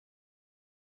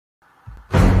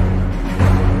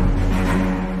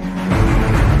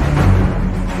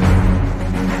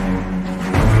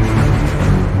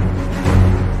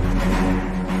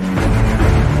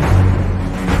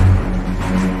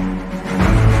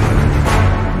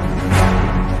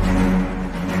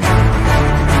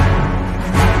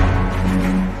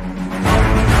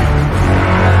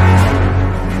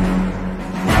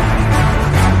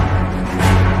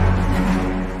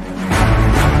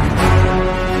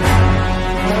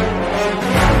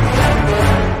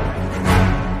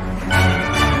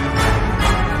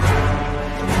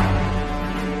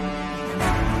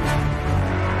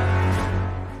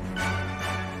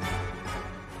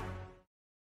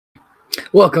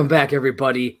Welcome back,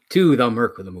 everybody, to the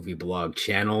Merc with a Movie Blog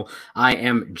channel. I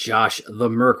am Josh the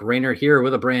Merc Rayner here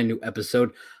with a brand new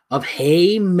episode of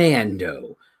Hey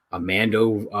Mando, a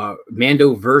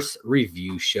Mandoverse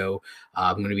review show.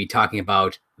 I'm going to be talking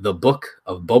about the Book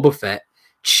of Boba Fett,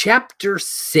 Chapter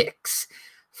 6,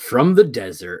 From the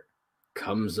Desert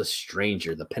Comes a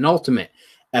Stranger, the penultimate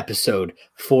episode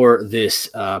for this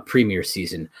premiere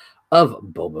season of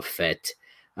Boba Fett.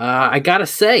 I gotta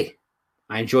say,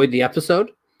 I enjoyed the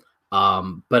episode,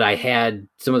 but I had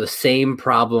some of the same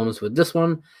problems with this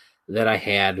one that I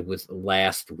had with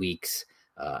last week's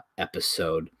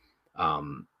episode.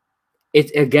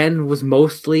 It again was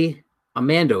mostly a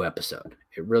Mando episode.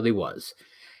 It really was.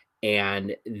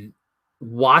 And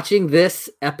watching this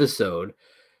episode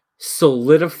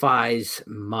solidifies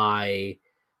my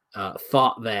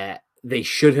thought that they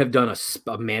should have done a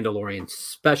Mandalorian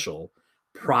special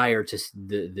prior to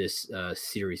this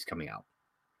series coming out.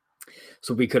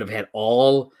 So we could have had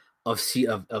all of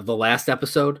the last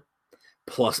episode,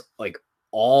 plus like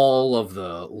all of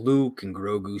the Luke and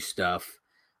Grogu stuff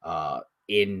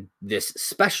in this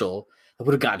special. That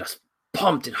would have gotten us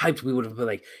pumped and hyped. We would have been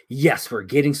like, yes, we're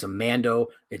getting some Mando.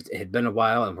 It had been a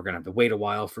while, and we're going to have to wait a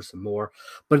while for some more.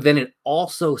 But then it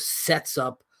also sets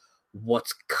up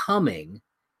what's coming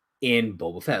in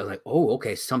Boba Fett. I was like, oh,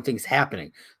 okay, something's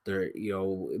happening.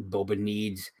 Boba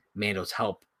needs Mando's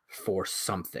help for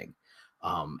something.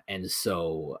 And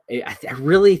so I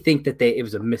really think that it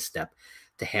was a misstep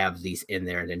to have these in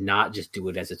there and to not just do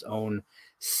it as its own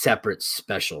separate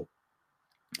special,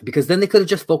 because then they could have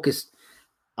just focused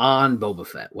on Boba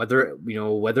Fett, whether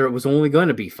it was only going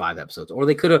to be 5 episodes, or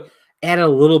they could have added a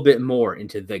little bit more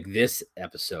into this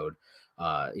episode,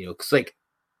 because like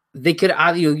they could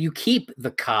you keep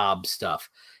the Cobb stuff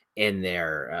in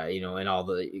there, and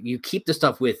all you keep the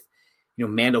stuff with,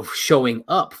 Mando showing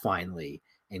up finally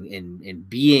and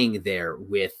being there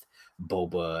with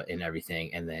Boba and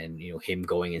everything, and then him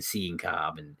going and seeing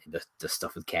Cobb and the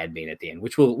stuff with Cad Bane at the end,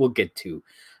 which we'll get to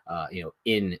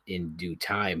in due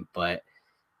time. But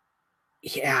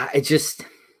yeah, it just,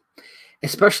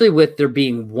 especially with there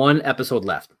being 1 episode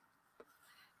left,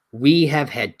 we have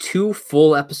had 2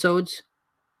 full episodes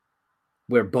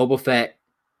where Boba Fett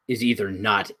is either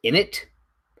not in it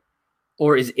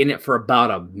or is in it for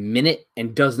about a minute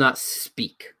and does not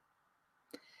speak.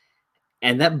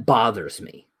 And that bothers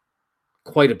me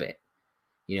quite a bit.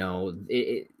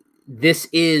 This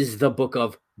is the book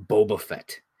of Boba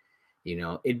Fett.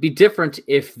 It'd be different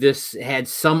if this had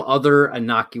some other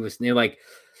innocuous name, like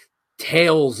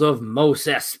Tales of Mos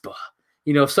Espa.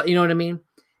 You know what I mean?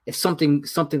 If something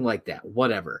like that,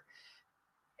 whatever,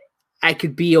 I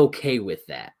could be okay with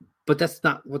that. But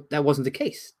that wasn't the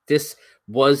case. This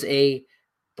was a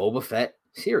Boba Fett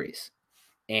series.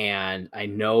 And I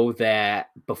know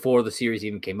that before the series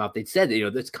even came out, they'd said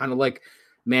that, it's kind of like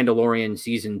Mandalorian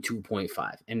season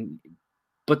 2.5.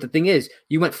 But the thing is,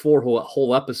 you went 4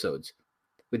 whole episodes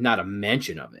with not a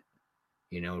mention of it.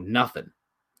 Nothing.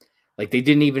 Like they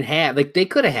didn't even have, like they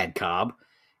could have had Cobb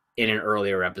in an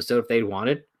earlier episode if they'd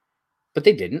wanted, but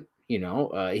they didn't.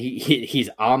 He's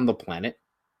on the planet.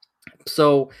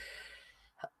 So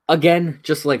again,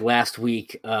 just like last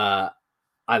week, I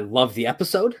love the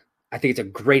episode. I think it's a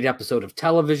great episode of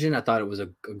television. I thought it was a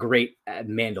great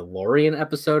Mandalorian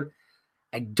episode.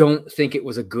 I don't think it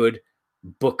was a good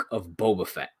Book of Boba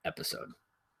Fett episode.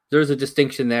 There's a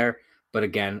distinction there, but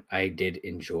again, I did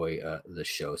enjoy the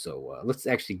show. So let's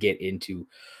actually get into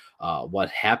what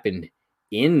happened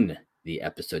in the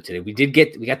episode today. We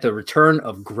got the return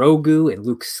of Grogu and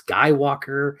Luke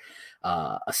Skywalker,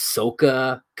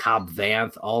 Ahsoka, Cobb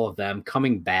Vanth, all of them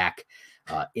coming back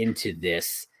into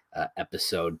this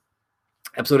episode.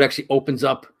 Episode actually opens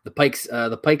up the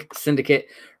Pike Syndicate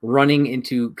running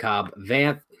into Cobb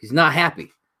Vanth. He's not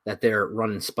happy that they're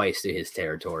running spice to his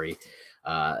territory.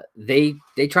 They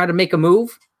try to make a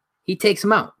move. He takes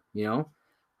them out.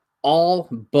 All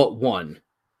but one.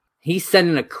 He's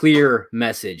sending a clear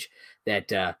message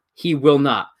that he will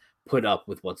not put up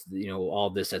with what's all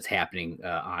this that's happening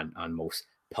on Mos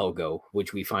Pelgo,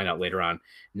 which we find out later on,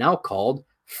 now called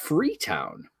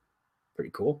Freetown.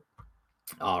 Pretty cool.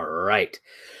 All right.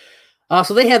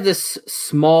 So they have this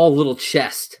small little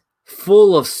chest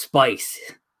full of spice,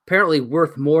 apparently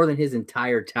worth more than his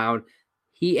entire town.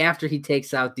 After he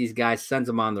takes out these guys, sends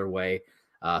them on their way,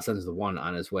 sends the one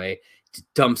on his way,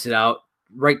 dumps it out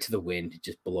right to the wind, it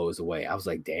just blows away. I was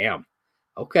like, damn,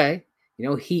 okay.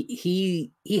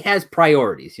 He has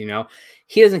priorities.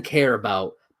 He doesn't care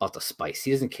about the spice.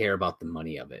 He doesn't care about the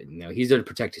money of it. He's there to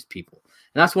protect his people.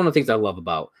 And that's one of the things I love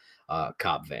about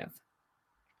Cobb Vanth.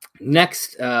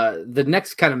 Next, the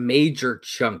next kind of major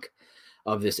chunk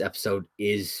of this episode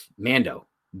is Mando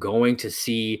going to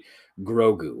see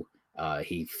Grogu.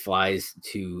 He flies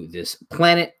to this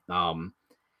planet.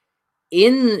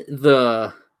 In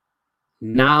the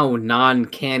now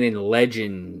non-canon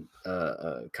legend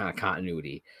kind of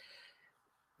continuity,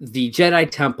 the Jedi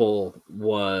Temple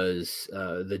was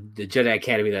the Jedi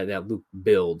Academy that Luke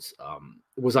builds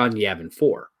was on Yavin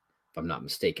 4, if I'm not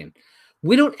mistaken.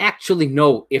 We don't actually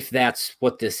know if that's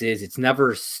what this is. It's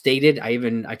never stated.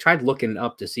 I tried looking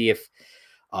up to see if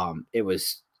it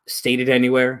was stated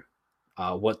anywhere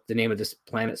what the name of this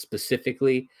planet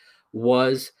specifically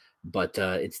was, but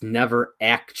it's never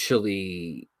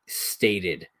actually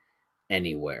stated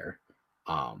anywhere.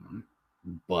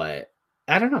 But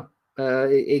I don't know.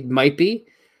 It might be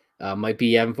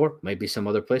Yavin 4, might be some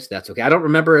other place. That's okay. I don't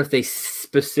remember if they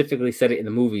specifically said it in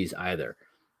the movies either.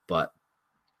 But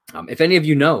if any of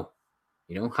you know,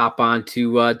 hop on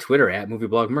to Twitter at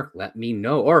MovieBlogMerc. Let me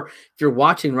know. Or if you're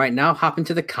watching right now, hop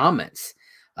into the comments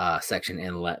section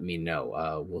and let me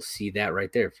know. We'll see that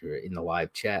right there if you're in the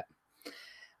live chat.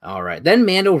 All right. Then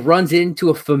Mando runs into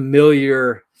a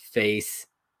familiar face.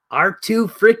 R2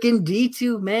 freaking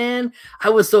D2, man. I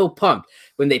was so pumped.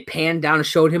 When they panned down and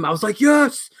showed him, I was like,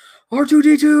 yes,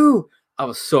 R2D2. I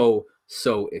was so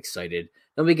excited.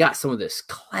 Then we got some of this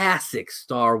classic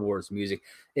Star Wars music.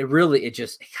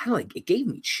 It gave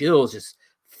me chills just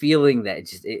feeling that.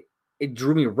 It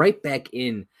drew me right back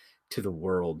in to the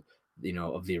world,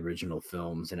 of the original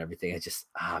films and everything.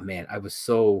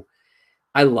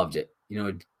 I loved it.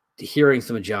 Hearing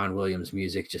some of John Williams'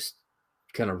 music just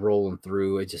kind of rolling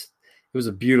through. It was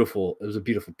a beautiful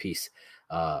piece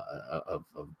of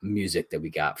music that we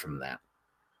got from that.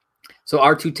 So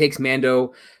R2 takes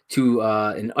Mando to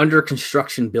an under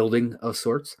construction building of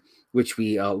sorts, which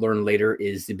we learn later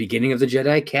is the beginning of the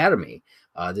Jedi Academy.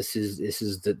 This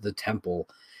is the temple.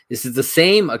 This is the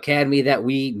same academy that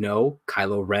we know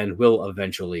Kylo Ren will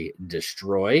eventually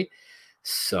destroy.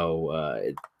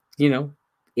 So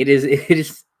it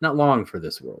is not long for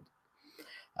this world.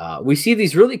 We see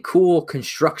these really cool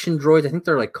construction droids. I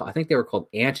think they were called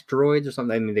ant droids or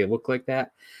something. I mean, they look like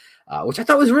that, which I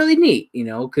thought was really neat,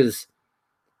 because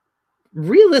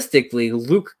realistically,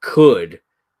 Luke could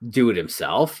do it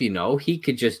himself. He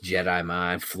could just Jedi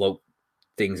mind, float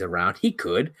things around. He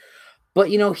could, but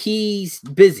he's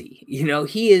busy.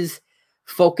 He is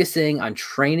focusing on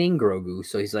training Grogu.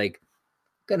 So he's like,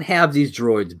 I'm gonna have these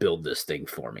droids build this thing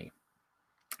for me.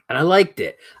 And I liked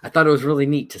it. I thought it was really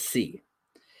neat to see.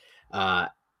 And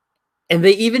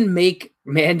they even make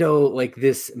Mando like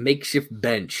this makeshift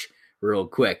bench real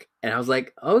quick. And I was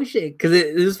like, oh shit. Cause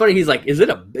it was funny. He's like, is that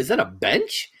a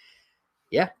bench?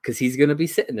 Yeah. Cause he's going to be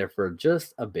sitting there for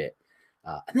just a bit.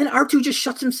 And then R2 just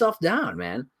shuts himself down,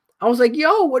 man. I was like,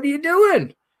 yo, what are you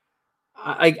doing?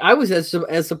 I was as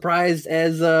surprised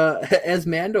as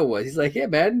Mando was. He's like, yeah,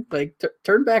 man, like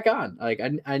turn back on. Like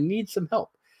I need some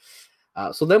help.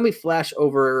 So then we flash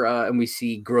over and we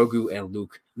see Grogu and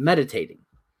Luke meditating.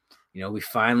 We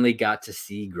finally got to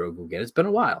see Grogu again. It's been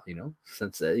a while,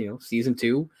 since season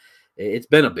 2. It's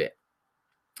been a bit,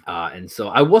 and so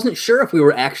I wasn't sure if we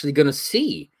were actually going to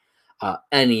see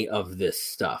any of this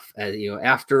stuff.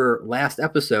 After last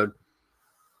episode,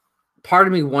 part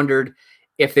of me wondered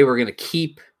if they were going to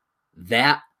keep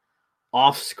that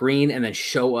off screen and then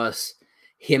show us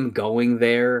him going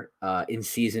there in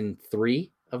season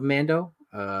 3 of Mando,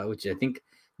 which I think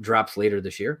drops later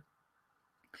this year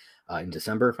in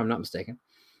December, if I'm not mistaken.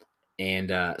 And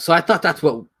so I thought that's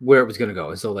where it was going to go.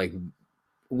 And so like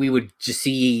we would just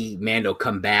see Mando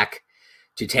come back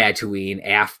to Tatooine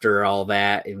after all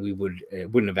that, and we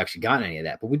wouldn't have actually gotten any of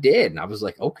that, but we did. And I was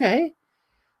like, okay,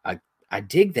 I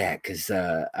dig that because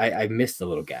I missed the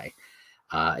little guy.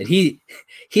 And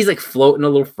he's like floating a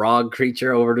little frog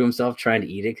creature over to himself, trying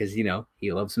to eat it because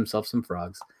he loves himself some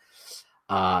frogs.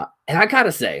 And I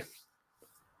gotta say,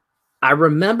 I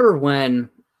remember when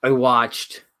I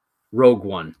watched Rogue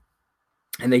One,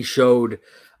 and they showed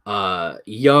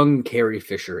young Carrie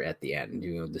Fisher at the end,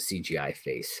 the CGI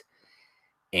face,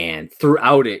 and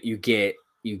throughout it you get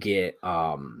Grand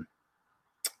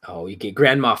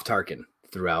Moff Tarkin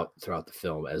throughout the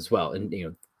film as well,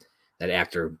 and that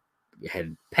actor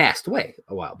had passed away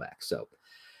a while back. So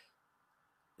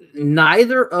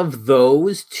neither of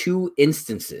those two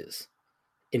instances,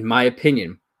 in my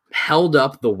opinion, held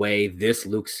up the way this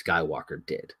Luke Skywalker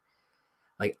did.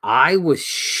 Like, I was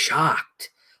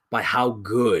shocked by how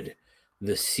good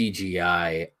the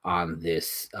CGI on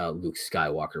this Luke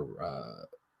Skywalker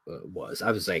was.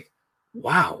 I was like,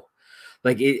 wow.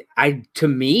 Like, to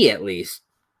me at least,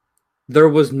 there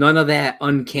was none of that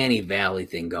uncanny valley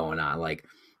thing going on. Like,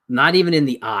 not even in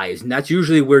the eyes, and that's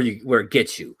usually where it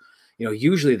gets you.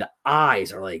 Usually the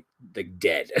eyes are like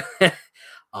dead.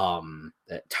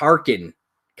 Tarkin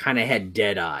kind of had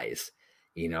dead eyes.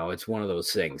 It's one of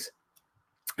those things.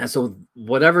 And so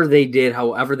whatever they did,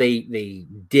 however they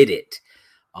did it,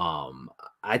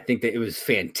 I think that it was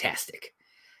fantastic.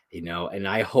 And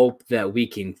I hope that we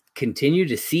can continue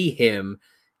to see him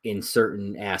in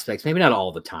certain aspects, maybe not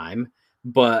all the time,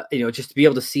 but just to be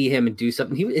able to see him and do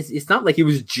something. It's not like he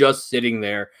was just sitting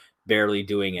there barely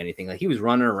doing anything. Like he was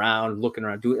running around, looking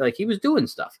around, he was doing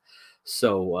stuff.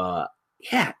 So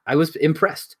yeah, I was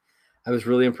impressed. I was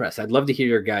really impressed. I'd love to hear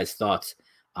your guys' thoughts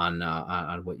on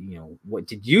what what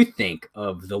did you think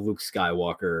of the Luke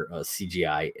Skywalker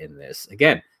CGI in this?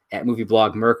 Again, at Movie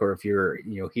Blog Merc, or if you're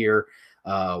here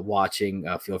watching,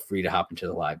 feel free to hop into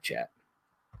the live chat.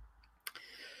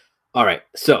 All right,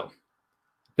 so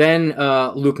then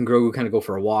Luke and Grogu kind of go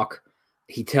for a walk.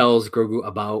 He tells Grogu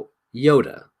about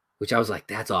Yoda, which I was like,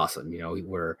 that's awesome.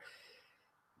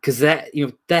 Because that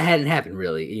that hadn't happened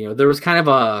really. There was kind of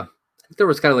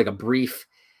like a brief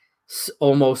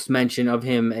almost mention of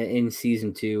him in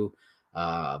season 2,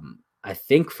 I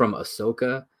think from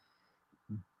Ahsoka,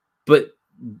 but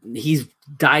he's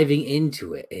diving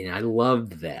into it, and I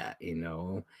loved that.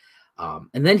 And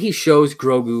then he shows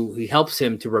Grogu, he helps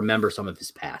him to remember some of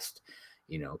his past,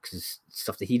 because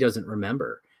stuff that he doesn't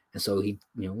remember. And so he,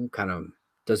 kind of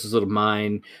does his little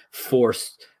mind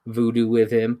force voodoo with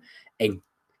him, and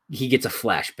he gets a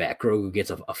flashback. Grogu gets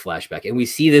a flashback, and we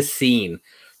see this scene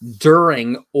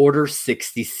during Order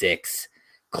 66,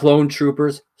 clone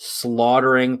troopers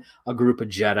slaughtering a group of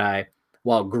Jedi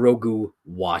while Grogu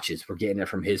watches. We're getting it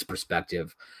from his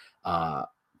perspective. But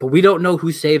we don't know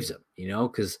who saves him,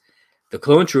 because the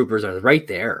clone troopers are right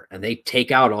there and they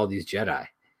take out all these Jedi.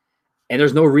 And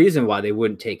there's no reason why they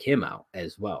wouldn't take him out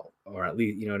as well, or at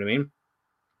least, you know what I mean?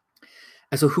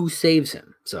 And so who saves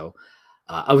him? So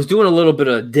I was doing a little bit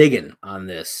of digging on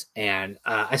this, and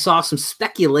I saw some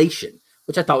speculation,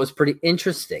 which I thought was pretty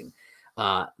interesting,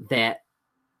 that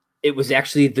it was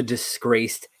actually the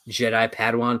disgraced Jedi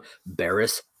Padawan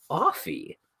Barriss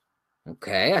Offee.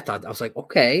 Okay, I was like,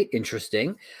 okay,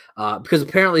 interesting, because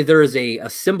apparently there is a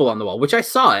symbol on the wall, which I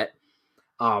saw it,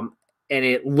 and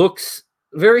it looks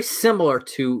very similar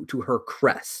to her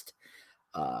crest,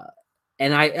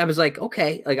 and I was like,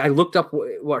 okay, like I looked up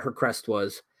what her crest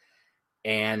was,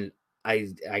 and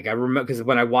I remember, because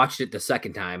when I watched it the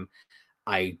second time,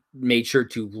 I made sure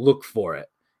to look for it,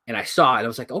 and I saw it. I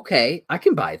was like, okay, I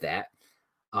can buy that.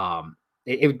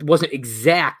 It wasn't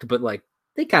exact, but like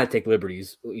they kind of take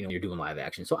liberties, you're doing live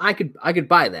action, so I could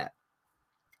buy that.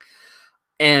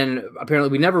 And apparently,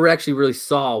 we never actually really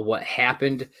saw what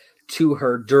happened to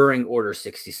her during Order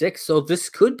 66, so this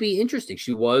could be interesting.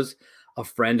 She was a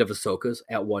friend of Ahsoka's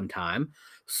at one time,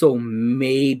 so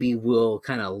maybe we'll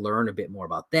kind of learn a bit more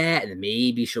about that, and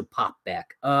maybe she'll pop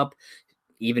back up,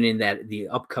 even in the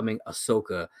upcoming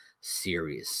Ahsoka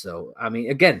series. So, I mean,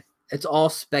 again, it's all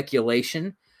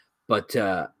speculation, but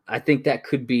I think that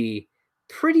could be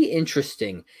pretty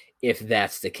interesting if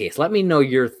that's the case. Let me know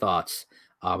your thoughts.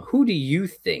 Who do you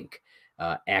think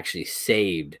actually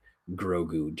saved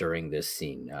Grogu during this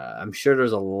scene? I'm sure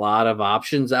there's a lot of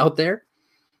options out there.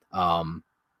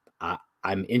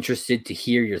 I'm interested to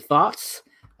hear your thoughts.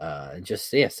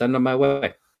 Send them my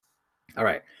way. All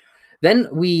right. Then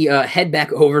we head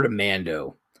back over to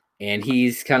Mando, and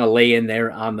he's kind of laying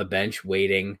there on the bench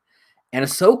waiting. And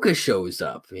Ahsoka shows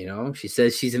up, she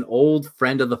says she's an old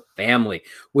friend of the family,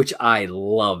 which I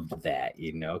loved that,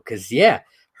 because, yeah,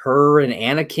 her and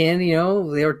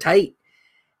Anakin, they were tight.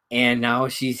 And now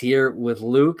she's here with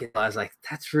Luke. And I was like,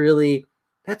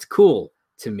 that's cool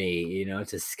to me,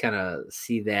 to kind of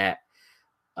see that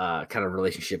kind of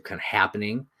relationship kind of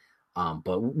happening.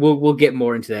 But we'll get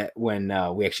more into that when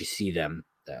we actually see them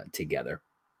together.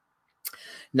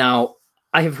 Now,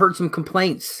 I have heard some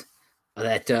complaints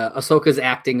that Ahsoka's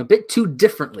acting a bit too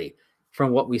differently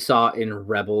from what we saw in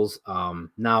Rebels.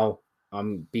 Now,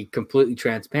 be completely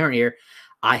transparent here.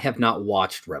 I have not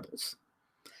watched Rebels,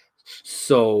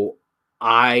 so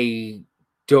I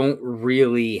don't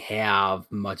really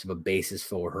have much of a basis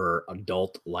for her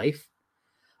adult life,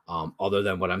 other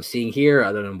than what I'm seeing here,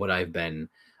 other than what I've been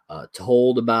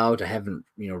told about. I haven't,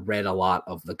 read a lot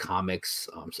of the comics.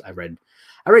 So I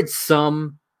read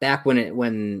some back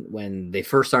when they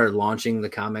first started launching the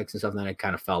comics and stuff, and then it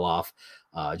kind of fell off,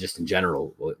 just in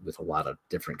general with a lot of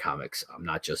different comics,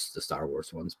 not just the Star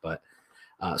Wars ones. But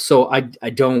so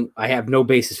I have no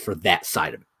basis for that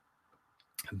side of it.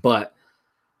 But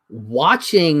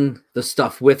watching the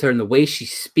stuff with her and the way she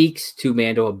speaks to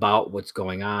Mando about what's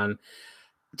going on,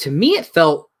 to me, it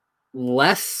felt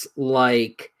less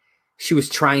like she was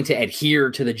trying to adhere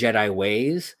to the Jedi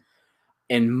ways,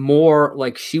 and more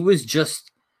like she was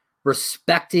just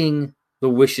respecting the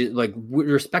wishes, like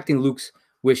respecting Luke's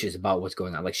wishes about what's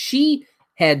going on. Like she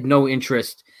had no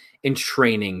interest in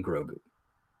training Grogu,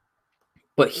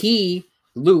 but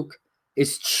Luke,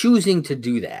 is choosing to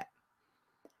do that.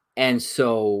 And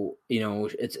so,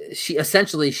 she's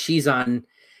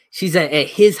at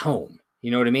his home.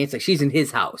 You know what I mean? It's like she's in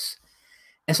his house.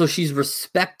 And so she's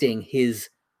respecting his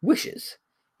wishes.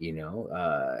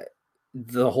 The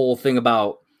whole thing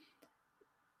about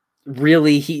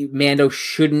really Mando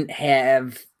shouldn't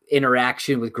have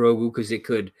interaction with Grogu because it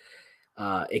could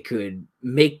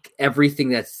make everything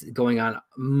that's going on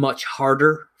much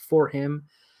harder for him.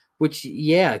 Which,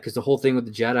 yeah, because the whole thing with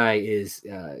the Jedi is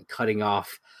cutting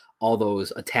off all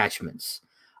those attachments.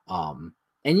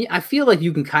 And I feel like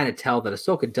you can kind of tell that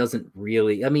Ahsoka doesn't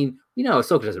really. I mean,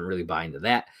 Ahsoka doesn't really buy into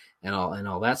that and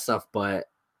all that stuff,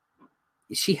 but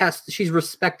she's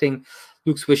respecting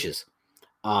Luke's wishes.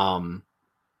 And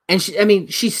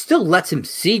she still lets him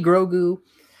see Grogu.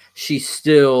 She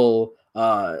still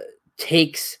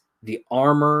takes the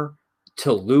armor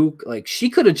to Luke. Like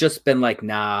she could have just been like,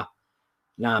 nah,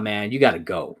 man, you got to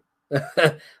go.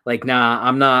 Like, nah,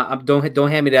 I'm not.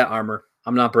 Don't hand me that armor.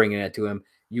 I'm not bringing it to him.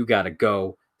 You got to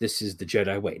go. This is the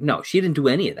Jedi way. No, she didn't do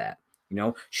any of that.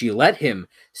 She let him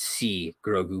see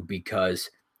Grogu because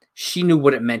she knew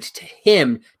what it meant to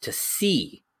him to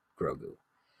see Grogu.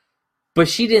 But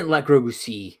she didn't let Grogu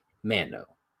see Mando.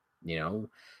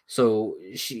 So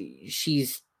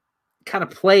she's kind of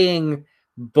playing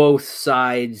both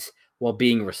sides while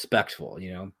being respectful.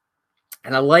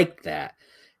 And I like that.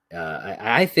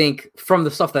 I think from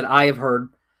the stuff that I have heard,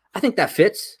 I think that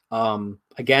fits.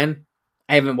 Again,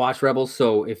 I haven't watched Rebels,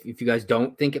 so if you guys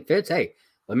don't think it fits, hey,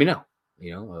 let me know.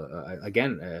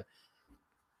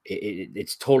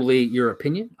 It's totally your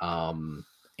opinion.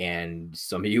 And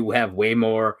some of you have way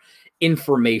more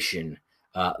information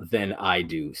than I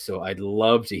do, so I'd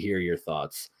love to hear your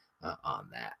thoughts on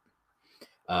that.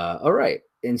 All right,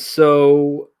 and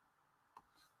so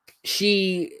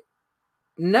she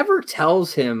never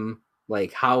tells him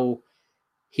like how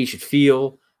he should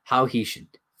feel, how he should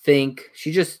think.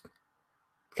 She just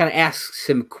kind of asks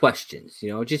him questions,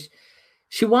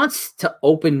 she wants to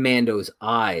open Mando's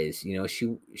eyes.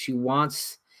 She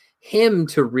wants him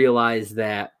to realize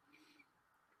that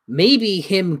maybe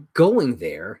him going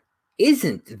there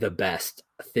isn't the best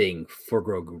thing for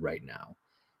Grogu right now,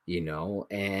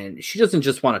 and she doesn't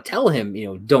just want to tell him,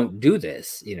 don't do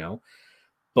this,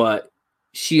 but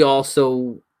she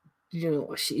also,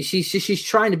 she's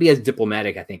trying to be as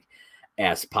diplomatic, I think,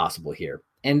 as possible here.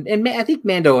 And I think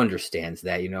Mando understands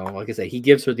that, like I said, he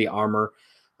gives her the armor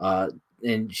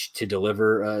and to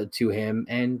deliver to him,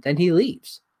 and then he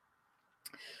leaves.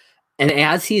 And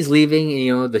as he's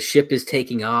leaving, the ship is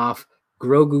taking off.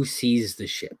 Grogu sees the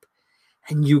ship,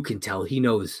 and you can tell he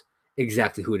knows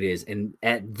exactly who it is. And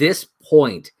at this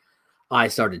point, I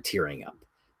started tearing up.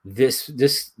 This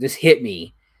hit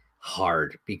me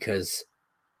hard because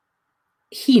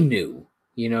he knew,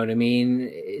 you know what I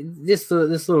mean? This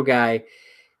little guy,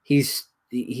 he's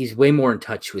way more in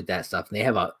touch with that stuff, and they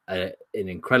have an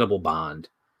incredible bond.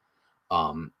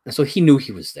 And so he knew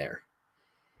he was there.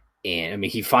 And I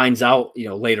mean, he finds out,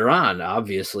 later on,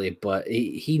 obviously, but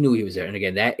he knew he was there. And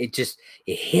again, it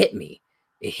hit me.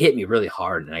 It hit me really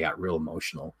hard, and I got real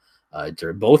emotional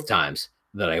during both times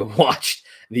that I watched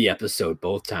the episode.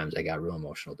 Both times I got real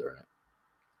emotional during it.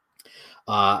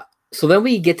 So then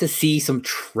we get to see some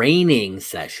training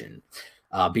session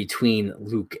between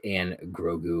Luke and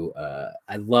Grogu.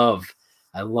 I love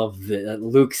that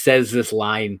Luke says this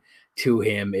line to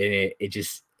him, and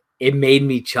it made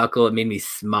me chuckle. It made me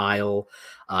smile.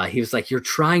 He was like, "You're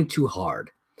trying too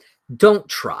hard. Don't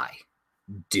try,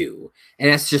 do." And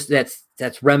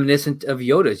that's reminiscent of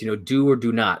Yoda's, do or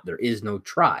do not. There is no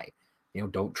try.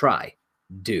 Don't try,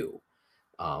 do.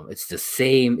 It's the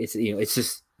same. It's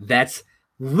just that's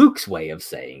Luke's way of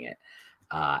saying it.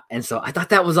 And so I thought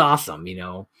that was awesome. He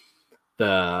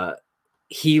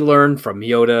learned from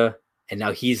Yoda, and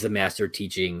now he's the master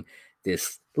teaching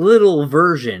this little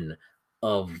version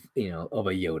of a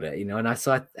Yoda, and I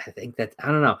think that, I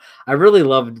don't know, I really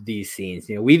loved these scenes.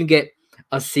 We even get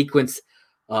a sequence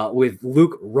with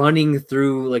Luke running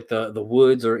through like the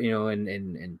woods, or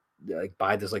and like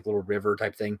by this like little river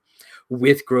type thing,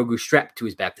 with Grogu strapped to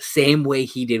his back, the same way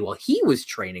he did while he was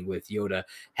training with Yoda.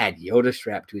 Had Yoda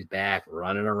strapped to his back,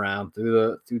 running around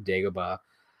through Dagobah.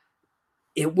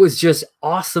 It was just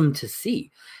awesome to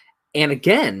see. And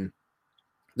again,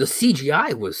 the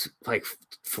CGI was like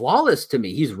flawless to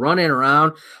me. He's running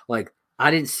around like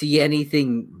I didn't see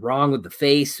anything wrong with the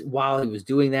face while he was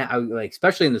doing that. I like,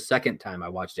 especially in the second time I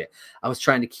watched it, I was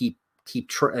trying to keep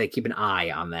keep an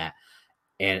eye on that,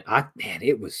 and man,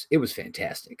 it was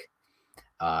fantastic.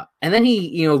 And then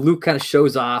Luke kind of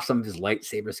shows off some of his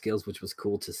lightsaber skills, which was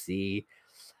cool to see.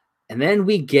 And then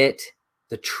we get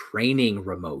the training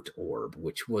remote orb,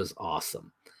 which was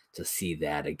awesome to see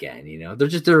that again.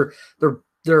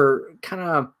 They're kind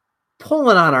of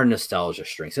pulling on our nostalgia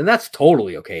strings, and that's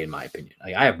totally okay in my opinion.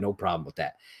 Like, I have no problem with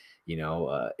that.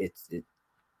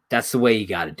 That's the way you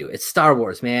got to do it. It's Star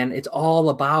Wars, man. It's all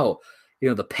about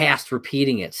the past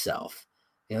repeating itself.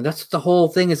 That's what the whole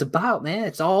thing is about, man.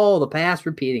 It's all the past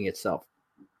repeating itself.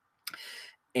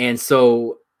 And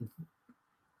so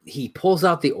he pulls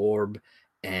out the orb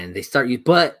and they start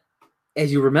but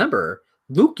as you remember,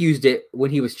 Luke used it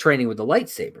when he was training with the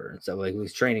lightsaber. And so like he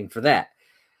was training for that.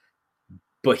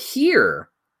 But here,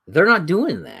 they're not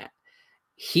doing that.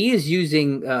 He is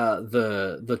using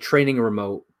the training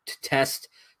remote to test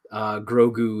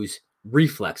Grogu's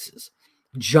reflexes,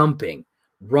 jumping,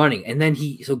 running, and then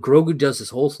so Grogu does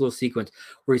this whole slow sequence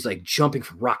where he's like jumping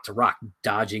from rock to rock,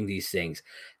 dodging these things,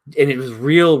 and it was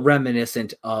real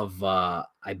reminiscent of I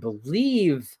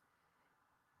believe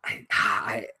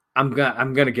I'm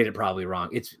gonna get it probably wrong.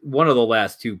 It's one of the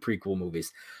last two prequel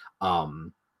movies,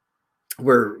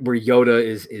 where Yoda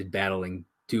is battling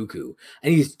Dooku,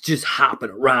 and he's just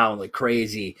hopping around like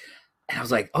crazy, and I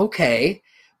was like, okay,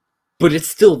 but it's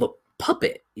still the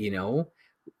puppet,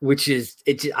 which is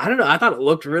I don't know. I thought it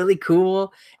looked really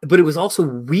cool, but it was also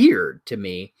weird to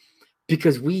me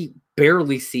because we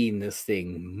barely seen this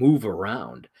thing move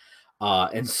around,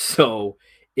 and so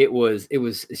it was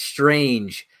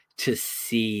strange to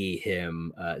see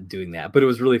him doing that, but it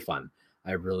was really fun.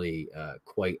 I really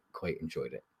quite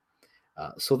enjoyed it.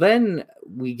 So then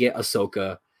we get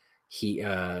Ahsoka.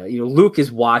 Luke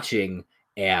is watching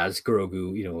as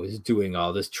Grogu, is doing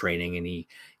all this training, and he,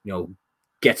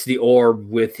 gets the orb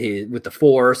with the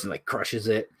Force and like crushes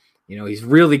it. He's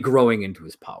really growing into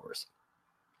his powers.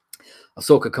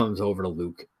 Ahsoka comes over to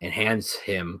Luke and hands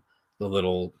him the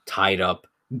little tied up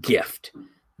gift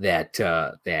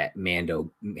that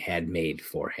Mando had made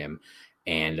for him,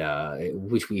 and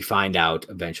which we find out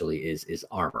eventually is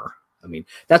armor. I mean,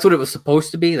 that's what it was supposed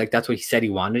to be. Like, that's what he said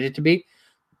he wanted it to be.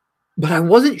 But I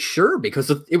wasn't sure because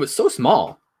it was so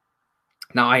small.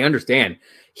 Now, I understand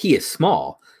he is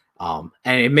small, and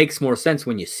it makes more sense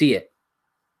when you see it.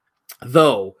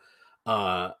 Though,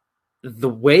 the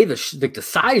way the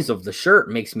size of the shirt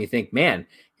makes me think, man,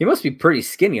 he must be pretty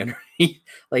skinny underneath.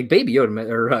 Like Baby Yoda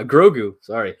or Grogu,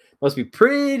 sorry, must be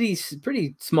pretty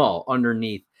small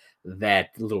underneath that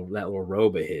little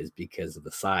robe of his because of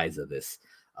the size of this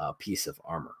piece of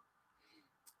armor.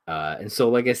 And so,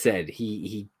 like I said,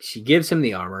 she gives him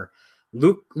the armor.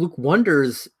 Luke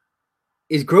wonders,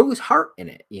 is Grogu's heart in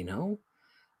it? He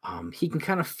can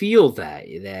kind of feel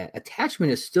that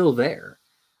attachment is still there.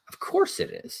 Of course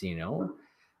it is.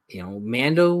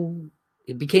 Mando,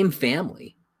 it became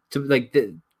family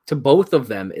to both of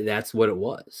them. That's what it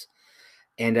was.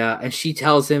 And she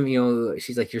tells him,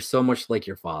 she's like, "You're so much like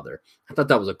your father." I thought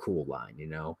that was a cool line,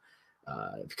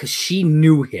 because she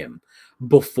knew him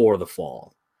before the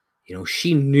fall.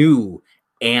 She knew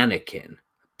Anakin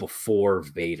before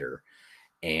Vader,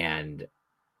 and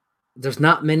there's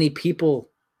not many people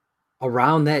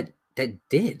around that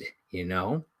did,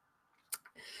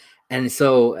 and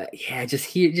so yeah, just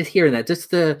hearing that,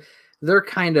 just their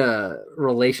kind of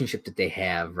relationship that they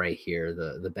have right here,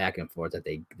 the back and forth that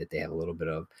they have a little bit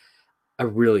of. I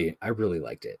really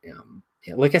liked it.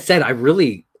 Like I said, I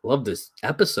really love this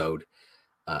episode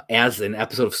as an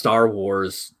episode of Star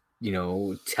Wars,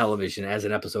 television, as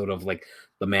an episode of like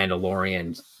The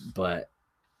Mandalorian, but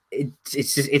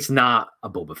it's not a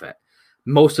Boba Fett.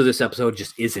 Most of this episode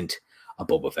just isn't a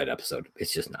Boba Fett episode.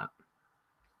 It's just not.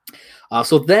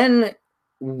 So then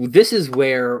this is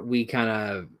where we kind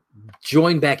of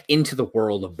join back into the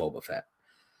world of Boba Fett.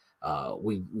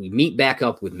 We meet back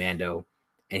up with Mando,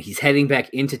 and he's heading back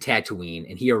into Tatooine,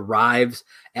 and he arrives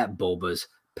at Boba's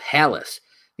palace.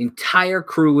 The entire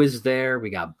crew is there. We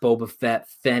got Boba Fett,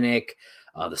 Fennec,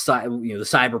 the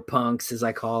cyberpunks, as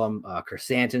I call them.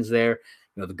 Chrysanthemum's there.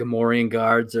 The Gamorrean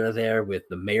guards are there with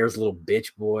the mayor's little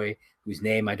bitch boy, whose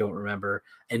name I don't remember,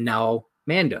 and now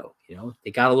Mando.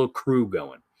 They got a little crew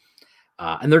going,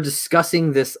 and they're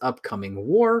discussing this upcoming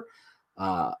war.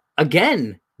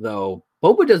 Again, though,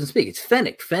 Boba doesn't speak. It's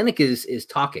Fennec. Fennec is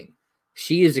talking.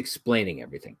 She is explaining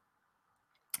everything.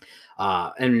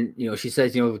 And she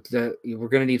says, we're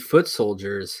going to need foot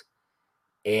soldiers.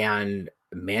 And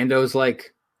Mando's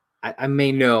like, I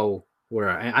may know where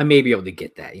I may be able to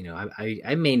get that. You know,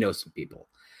 I may know some people,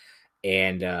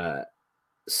 and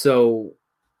so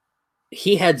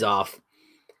he heads off.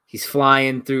 He's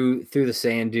flying through the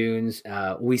sand dunes.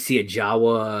 We see a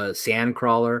Jawa sand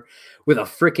crawler with a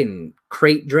freaking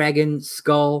crate dragon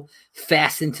skull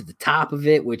fastened to the top of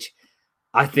it, which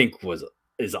I think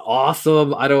is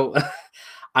awesome. I don't.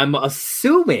 I'm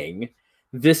assuming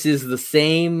this is the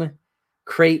same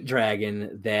crate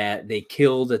dragon that they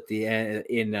killed at the end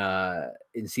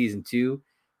in season 2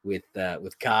 with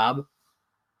Cobb.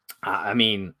 I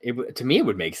mean, to me, it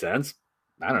would make sense.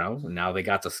 I don't know. Now they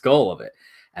got the skull of it,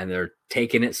 and they're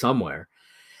taking it somewhere.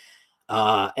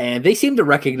 And they seem to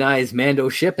recognize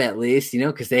Mando's ship at least, you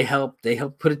know, because they helped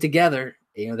put it together.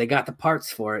 You know, they got the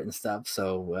parts for it and stuff.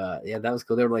 So yeah, that was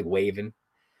cool. They were like waving.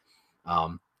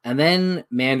 And then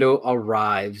Mando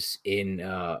arrives in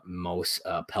Mos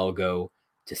Pelgo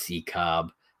to see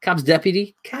Cobb. Cobb's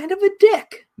deputy, kind of a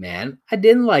dick, man. I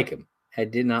didn't like him. I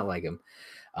did not like him.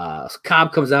 So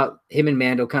Cobb comes out. Him and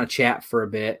Mando kind of chat for a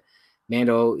bit.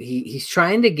 Mando, he's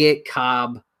trying to get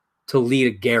Cobb to lead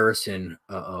a garrison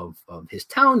of his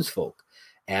townsfolk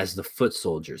as the foot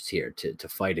soldiers here to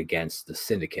fight against the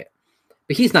syndicate.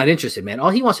 But he's not interested, man. All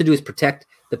he wants to do is protect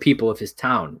the people of his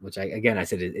town, which I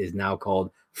said is now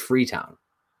called Freetown.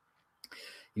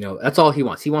 You know, that's all he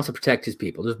wants. He wants to protect his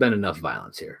people. There's been enough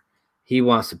violence here. He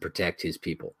wants to protect his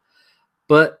people.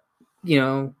 But, you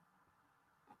know,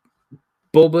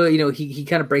 Boba, you know, he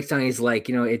kind of breaks down. He's like,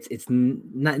 you know, it's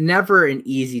never an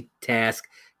easy task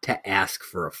to ask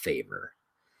for a favor.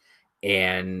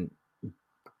 And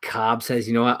Cobb says,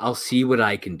 you know what, I'll see what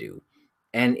I can do.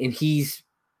 And he's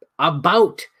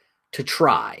about to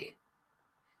try.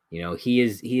 You know, he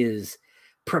is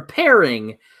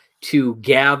preparing to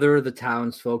gather the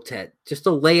townsfolk just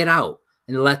to lay it out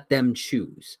and let them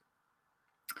choose.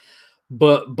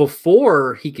 But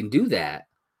before he can do that,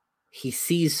 he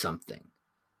sees something.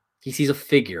 He sees a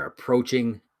figure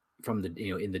approaching from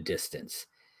in the distance.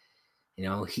 You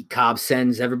know, Cobb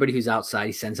sends everybody who's outside.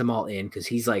 He sends them all in because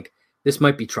he's like, this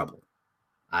might be trouble.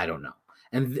 I don't know.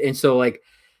 And so like,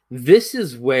 this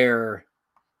is where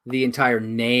the entire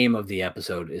name of the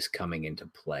episode is coming into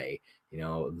play. You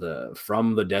know,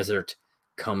 from the desert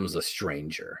comes a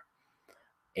stranger,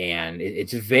 and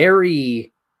it's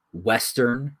very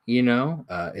Western. You know,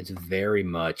 it's very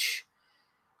much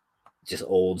just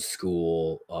old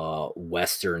school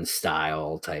Western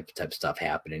style type stuff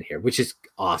happening here, which is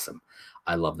awesome.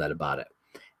 I love that about it.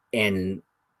 And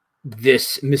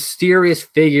this mysterious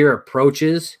figure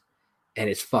approaches, and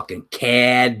it's fucking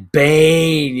Cad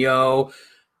Bane, yo.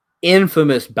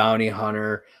 Infamous bounty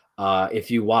hunter. If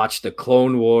you watch the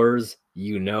Clone Wars,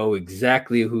 you know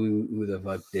exactly who the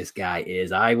fuck this guy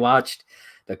is. I watched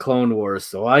the Clone Wars,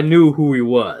 so I knew who he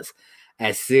was.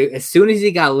 As soon as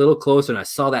he got a little closer and I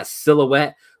saw that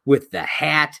silhouette with the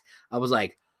hat, I was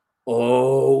like,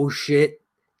 oh shit,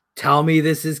 tell me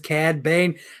this is Cad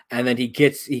Bane. And then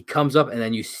he comes up, and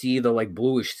then you see the like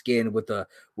bluish skin with the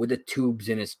tubes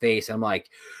in his face. I'm like,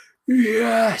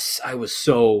 yes. I was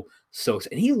so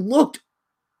and he looked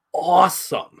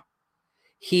awesome.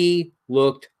 We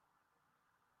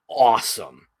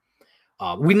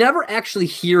never actually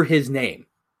hear his name,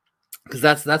 because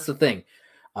that's the thing.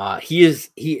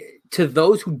 He to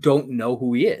those who don't know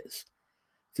who he is,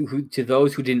 to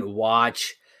those who didn't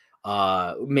watch,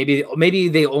 maybe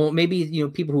you know,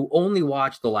 people who only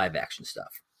watch the live action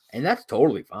stuff, and that's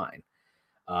totally fine.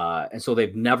 And so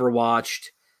they've never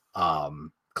watched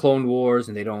Clone Wars,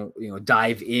 and they don't, you know,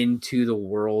 dive into the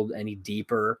world any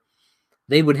deeper.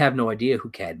 They would have no idea who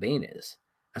Cad Bane is.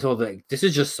 And so this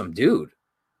is just some dude,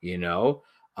 you know,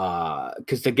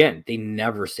 because again, they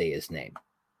never say his name,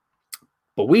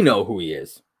 but we know who he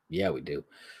is. Yeah, we do.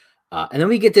 And then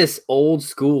we get this old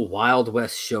school Wild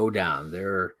West showdown.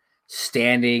 They're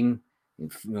standing, you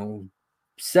know,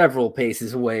 several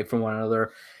paces away from one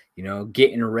another, you know,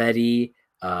 getting ready.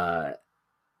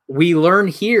 We learn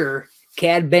here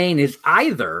Cad Bane is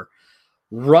either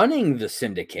running the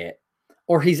syndicate,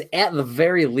 or he's at the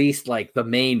very least like the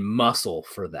main muscle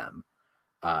for them.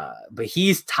 But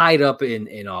he's tied up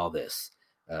in all this,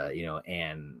 you know,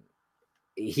 and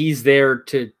he's there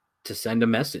to send a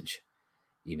message.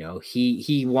 You know,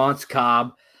 he wants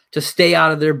Cobb to stay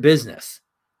out of their business.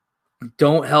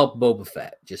 Don't help Boba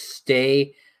Fett. Just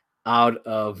stay out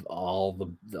of all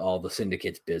the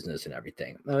syndicate's business and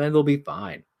everything, and they'll be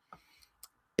fine.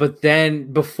 But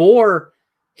then before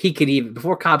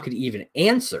Cobb could even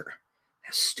answer,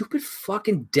 that stupid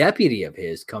fucking deputy of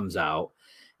his comes out,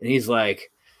 and he's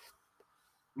like,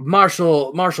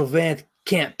 Marshal Vance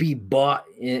can't be bought,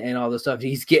 and all this stuff.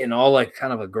 He's getting all like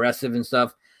kind of aggressive and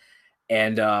stuff.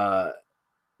 And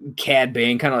Cad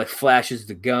Bane kind of like flashes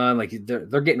the gun, like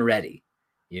they're getting ready,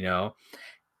 you know.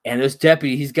 And this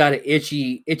deputy, he's got an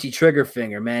itchy trigger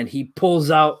finger, man. He pulls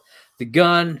out the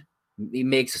gun. He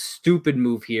makes a stupid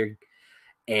move here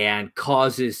and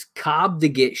causes Cobb to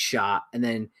get shot, and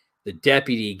then the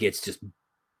deputy gets just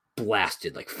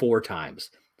blasted like 4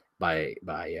 times by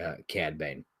Cad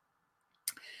Bane.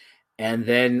 And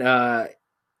then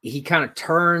he kind of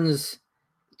turns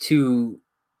to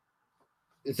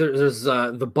there's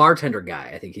the bartender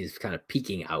guy. I think he's kind of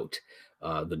peeking out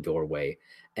the doorway,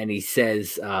 and he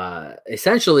says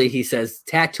essentially he says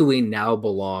Tatooine now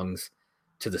belongs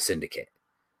to the Syndicate.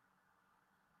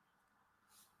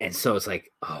 And so it's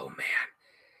like, oh man,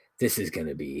 this is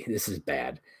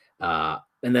bad.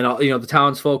 And then the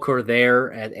townsfolk who are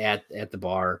there at the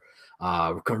bar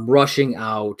come rushing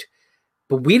out,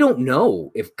 but we don't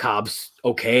know if Cobb's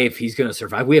okay, if he's going to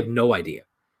survive. We have no idea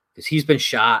because he's been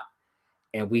shot,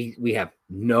 and we have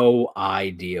no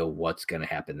idea what's going to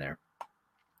happen there.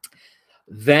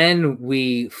 Then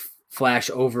we flash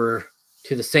over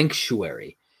to the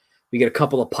sanctuary. We get a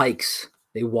couple of Pikes.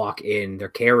 They walk in. They're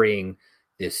carrying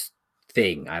this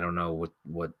thing. I don't know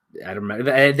what I don't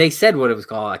remember. They said what it was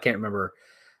called. I can't remember,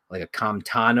 like a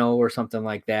Comtano or something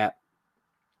like that.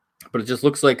 But it just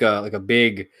looks like a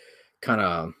big kind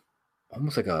of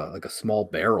almost like a small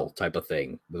barrel type of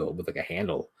thing with like a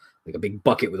handle, like a big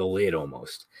bucket with a lid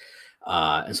almost.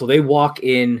 And so they walk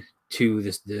in to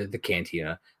the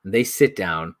cantina, and they sit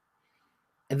down,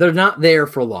 and they're not there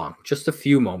for long, just a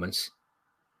few moments.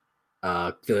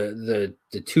 The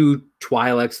 2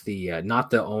 Twi'leks, the not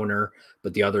the owner,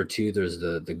 but the other 2, there's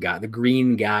the guy, the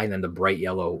green guy, and then the bright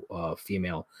yellow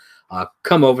female,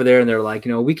 come over there, and they're like,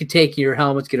 we could take your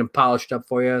helmets, get them polished up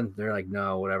for you. And they're like,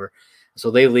 no, whatever.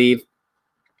 So they leave,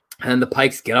 and the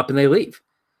Pikes get up and they leave,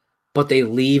 but they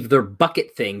leave their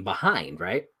bucket thing behind,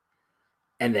 right?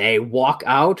 And they walk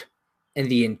out, and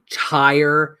the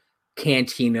entire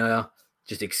cantina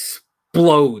just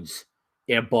explodes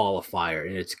in a ball of fire,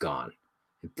 and it's gone.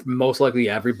 Most likely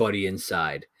everybody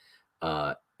inside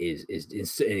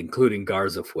is including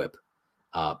Garza Whip,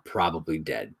 probably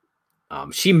dead.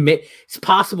 It's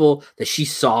possible that she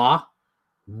saw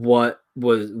what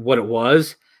it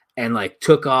was and like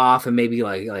took off and maybe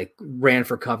like ran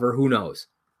for cover. Who knows?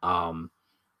 But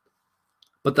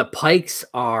the Pikes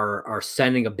are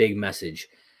sending a big message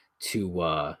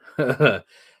to to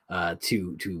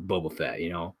Boba Fett.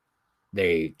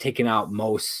 They taken out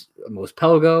Mos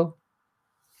Pelgo.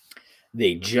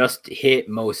 They just hit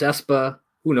Mos Espa.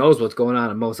 Who knows what's going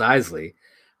on in Mos Eisley?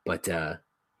 But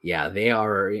yeah, they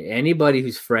are, anybody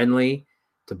who's friendly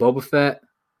to Boba Fett,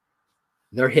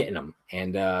 they're hitting them.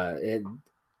 And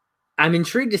I'm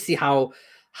intrigued to see how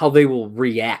they will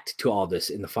react to all this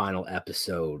in the final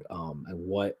episode, and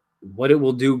what it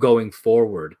will do going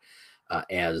forward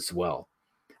as well.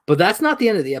 But that's not the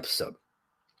end of the episode.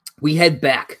 We head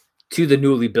back to the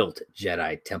newly built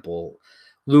Jedi Temple.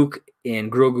 Luke and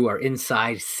Grogu are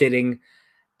inside sitting,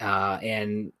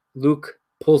 and Luke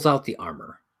pulls out the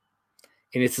armor.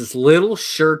 And it's this little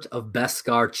shirt of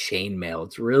Beskar chainmail.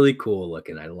 It's really cool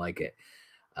looking. I like it.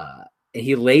 And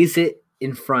he lays it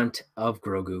in front of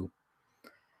Grogu,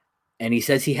 and he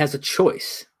says he has a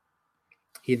choice.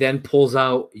 He then pulls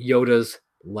out Yoda's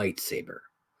lightsaber,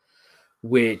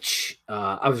 which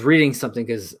I was reading something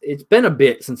because it's been a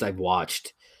bit since I've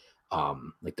watched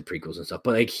like the prequels and stuff,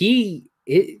 but like he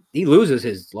loses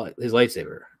his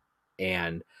lightsaber,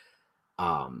 and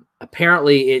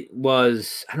apparently it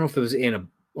was, I don't know if it was in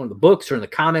one of the books or in the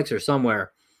comics or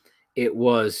somewhere, it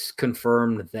was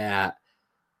confirmed that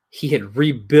he had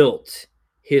rebuilt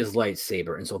his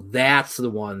lightsaber, and so that's the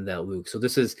one that Luke. So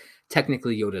this is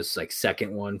technically Yoda's like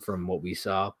second one from what we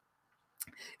saw.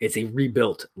 It's a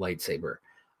rebuilt lightsaber,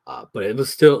 but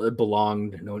it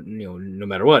belonged, no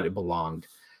matter what, it belonged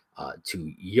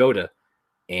to Yoda.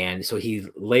 And so he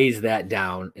lays that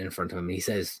down in front of him. And he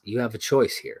says, you have a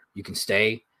choice here. You can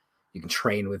stay, you can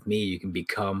train with me, you can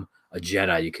become a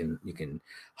Jedi, you can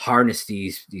harness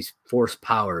these force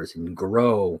powers and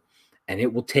grow, and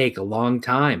it will take a long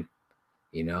time,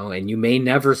 and you may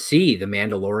never see the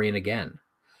Mandalorian again.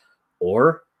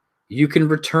 Or you can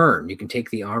return, you can take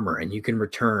the armor and you can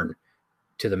return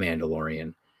to the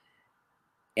Mandalorian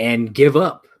and give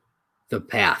up the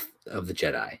path of the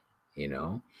Jedi,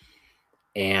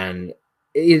 And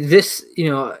this,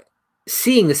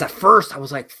 seeing this at first, I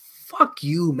was like, fuck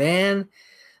you, man.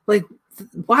 Like,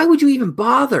 why would you even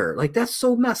bother? Like, that's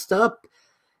so messed up.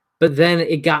 But then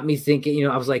it got me thinking,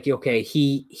 I was like, okay,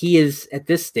 he is at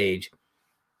this stage,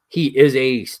 he is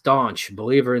a staunch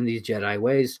believer in these Jedi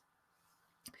ways.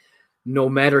 No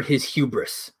matter his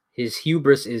hubris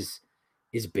is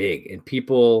is big, and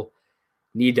people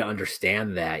need to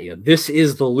understand that. This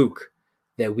is the Luke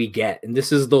that we get, and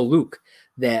this is the Luke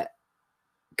that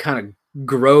kind of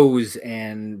grows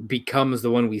and becomes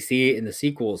the one we see in the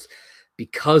sequels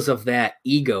because of that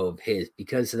ego of his,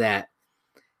 because of that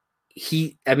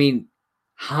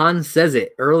Han says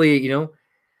it early,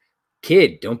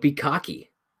 kid, don't be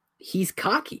cocky. He's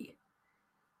cocky.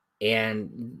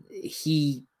 And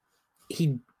he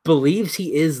believes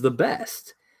he is the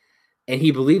best. And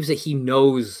he believes that he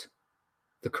knows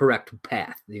the correct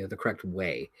path, the correct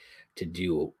way to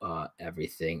do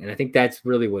everything. And I think that's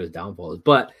really what his downfall is.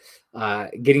 But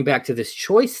getting back to this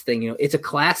choice thing, it's a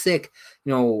classic,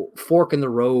 fork in the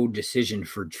road decision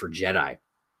for Jedi.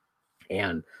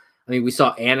 And we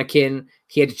saw Anakin,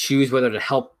 he had to choose whether to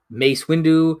help Mace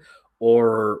Windu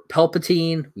or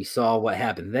Palpatine. We saw what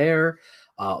happened there.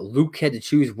 Luke had to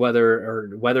choose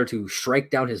whether to strike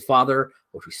down his father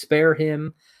or to spare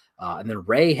him. And then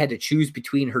Rey had to choose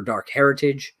between her dark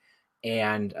heritage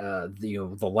and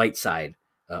the light side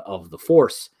of the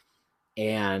Force.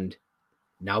 And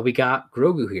now we got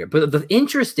Grogu here. But the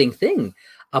interesting thing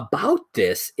about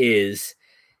this is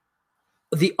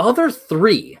the other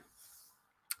three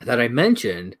that I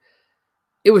mentioned,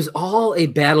 it was all a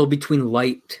battle between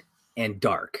light and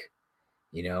dark.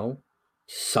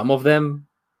 Some of them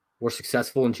were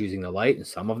successful in choosing the light and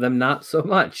some of them not so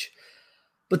much.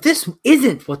 But this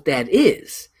isn't what that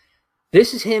is.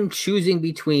 This is him choosing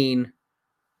between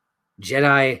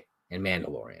Jedi and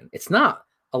Mandalorian. It's not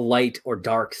a light or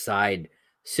dark side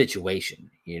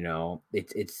situation,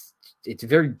 It's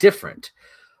very different.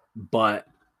 But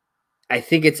I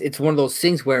think it's one of those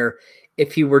things where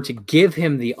if he were to give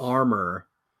him the armor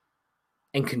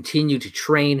and continue to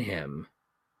train him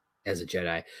as a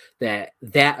Jedi, that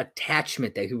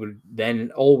attachment that he would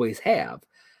then always have,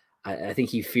 I think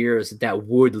he fears that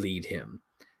would lead him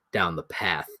down the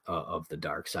path of the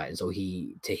dark side. And so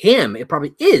to him, it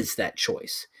probably is that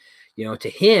choice. To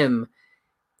him,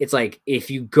 it's like,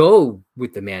 if you go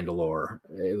with the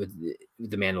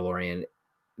Mandalorian,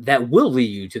 that will lead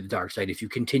you to the dark side if you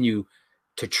continue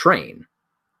to train.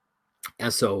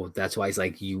 And so that's why he's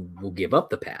like, you will give up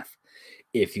the path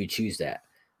if you choose that.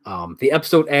 The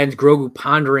episode ends Grogu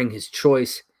pondering his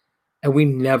choice, and we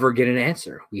never get an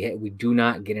answer. We do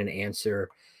not get an answer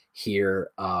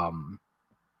here. I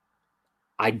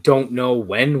don't know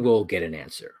when we'll get an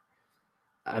answer.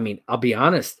 I'll be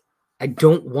honest, I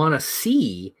don't want to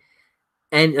see,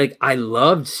 and I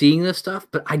loved seeing this stuff,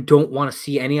 but I don't want to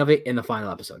see any of it in the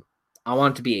final episode. I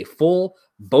want it to be a full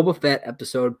Boba Fett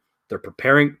episode. They're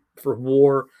preparing for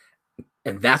war,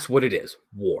 and that's what it is,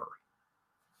 war.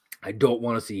 I don't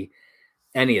want to see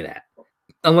any of that.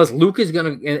 Unless Luke is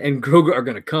going to and Grogu are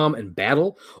going to come and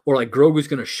battle, or Grogu's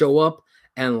going to show up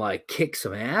and kick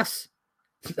some ass.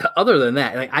 Other than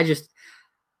that,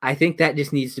 I think that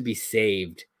just needs to be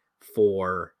saved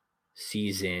for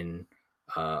season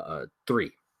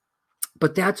 3.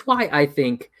 But that's why I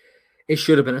think it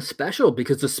should have been a special,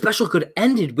 because the special could have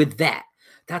ended with that.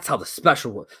 That's how the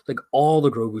special was. All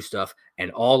the Grogu stuff and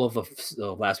all of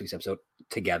the last week's episode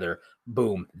together.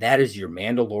 Boom. That is your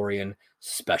Mandalorian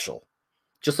special.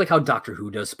 Just like how Doctor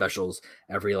Who does specials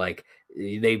every,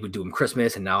 they would do them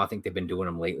Christmas, and now I think they've been doing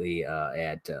them lately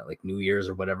at New Year's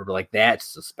or whatever. But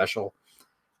that's a special.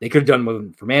 They could have done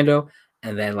one for Mando,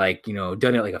 and then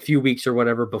done it a few weeks or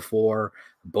whatever before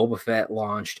Boba Fett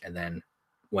launched, and then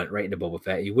went right into Boba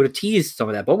Fett. You would have teased some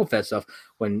of that Boba Fett stuff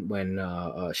when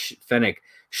Fennec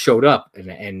showed up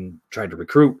and tried to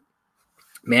recruit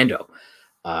Mando,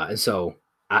 and so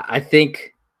I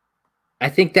think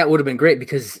that would have been great,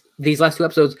 because these last 2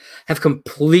 episodes have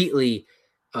completely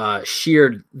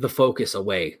sheared the focus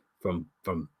away from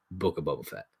Book of Boba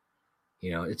Fett.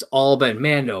 It's all been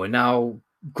Mando and now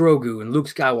Grogu and Luke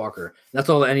Skywalker. That's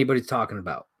all that anybody's talking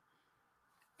about.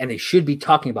 And they should be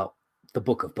talking about the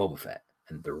Book of Boba Fett,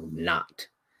 and they're not.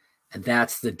 And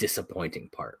that's the disappointing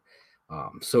part.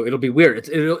 So it'll be weird.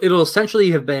 It'll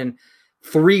essentially have been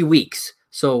 3 weeks.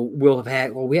 So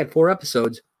we had 4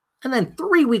 episodes, and then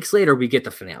 3 weeks later we get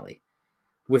the finale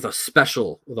with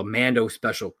a Mando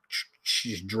special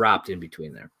just dropped in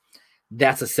between there.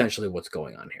 That's essentially what's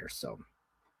going on here. So,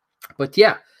 but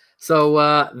yeah,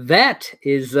 so that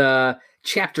is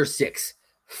chapter 6,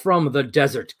 From the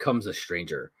Desert Comes a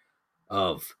Stranger,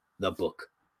 of the Book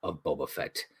of Boba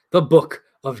Fett, the Book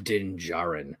of Din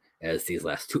Djarin, as these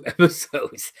last 2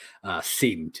 episodes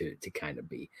seem to kind of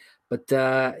be.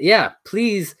 But yeah,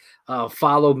 please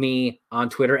follow me on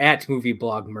Twitter at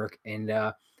MovieBlogMerc. And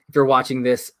if you're watching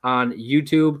this on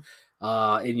YouTube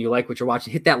and you like what you're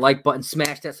watching, hit that like button,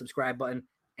 smash that subscribe button,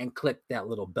 and click that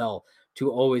little bell to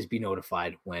always be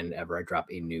notified whenever I drop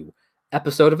a new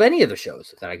episode of any of the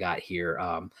shows that I got here.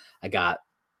 I got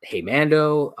Hey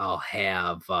Mando. I'll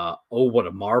have Oh What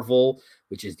a Marvel,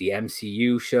 which is the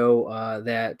MCU show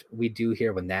that we do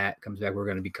here. When that comes back, we're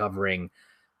going to be covering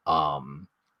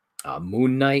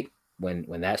Moon Knight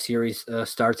when that series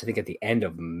starts. I think at the end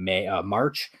of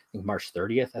March. I think March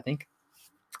 30th. I think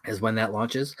is when that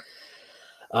launches.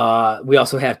 We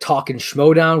also have Talkin'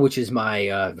 Schmodown, which is my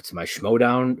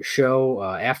Schmodown show,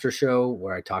 after show,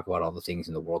 where I talk about all the things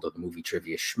in the world of the movie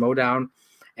trivia Schmodown,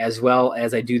 as well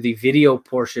as I do the video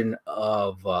portion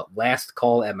of Last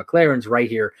Call at McLaren's right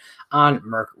here on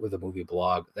Merc with a Movie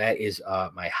Blog. That is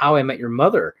my How I Met Your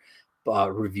Mother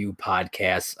review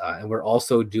podcast, and we're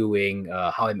also doing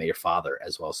How I Met Your Father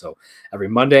as well. So every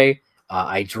Monday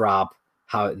I drop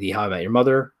How I Met Your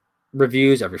Mother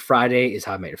reviews. Every Friday is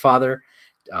How I Met Your Father.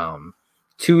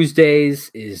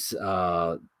 Tuesdays is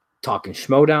Talking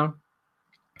Schmodown.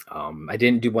 I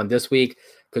didn't do one this week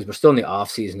because we're still in the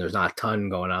off season. There's not a ton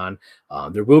going on.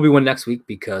 There will be one next week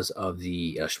because of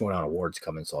the Schmodown Awards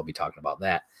coming, so I'll be talking about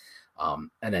that. And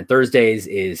then Thursdays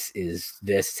is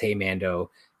this Hey Mando,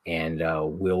 and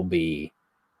will be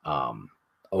Oh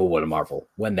What a Marvel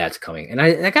when that's coming. And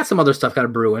I got some other stuff kind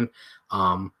of brewing.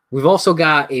 We've also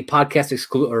got a podcast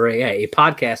a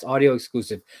podcast audio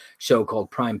exclusive show called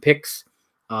Prime Picks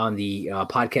on the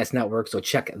podcast network. So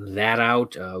check that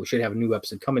out. We should have a new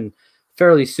episode coming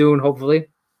fairly soon, hopefully.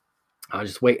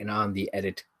 Just waiting on the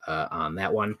edit on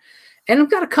that one. And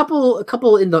I've got a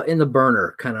couple in the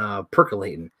burner, kind of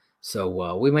percolating.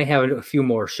 So we might have a few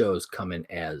more shows coming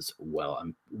as well.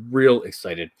 I'm real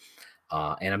excited.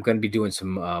 And I'm going to be doing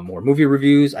some more movie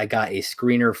reviews. I got a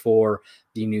screener for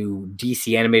the new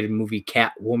DC animated movie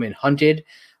Catwoman Hunted.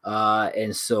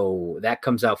 And so that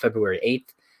comes out February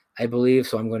 8th, I believe.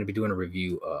 So I'm going to be doing a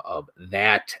review of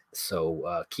that.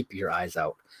 So keep your eyes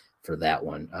out for that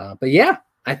one. But yeah,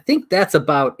 I think that's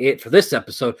about it for this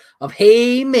episode of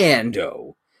Hey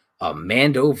Mando, a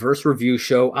Mandoverse review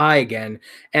show. I, again,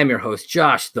 am your host,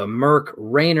 Josh the Merc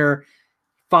Rayner.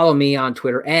 Follow me on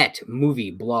Twitter at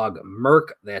MovieBlog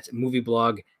Merc. That's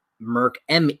MovieBlog Merc,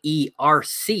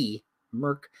 MERC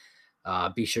Merc.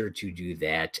 Be sure to do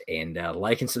that, and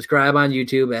like and subscribe on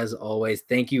YouTube as always.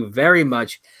 Thank you very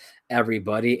much,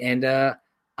 everybody, and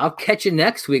I'll catch you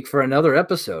next week for another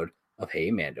episode of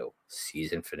Hey Mando,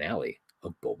 season finale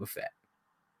of Boba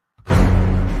Fett.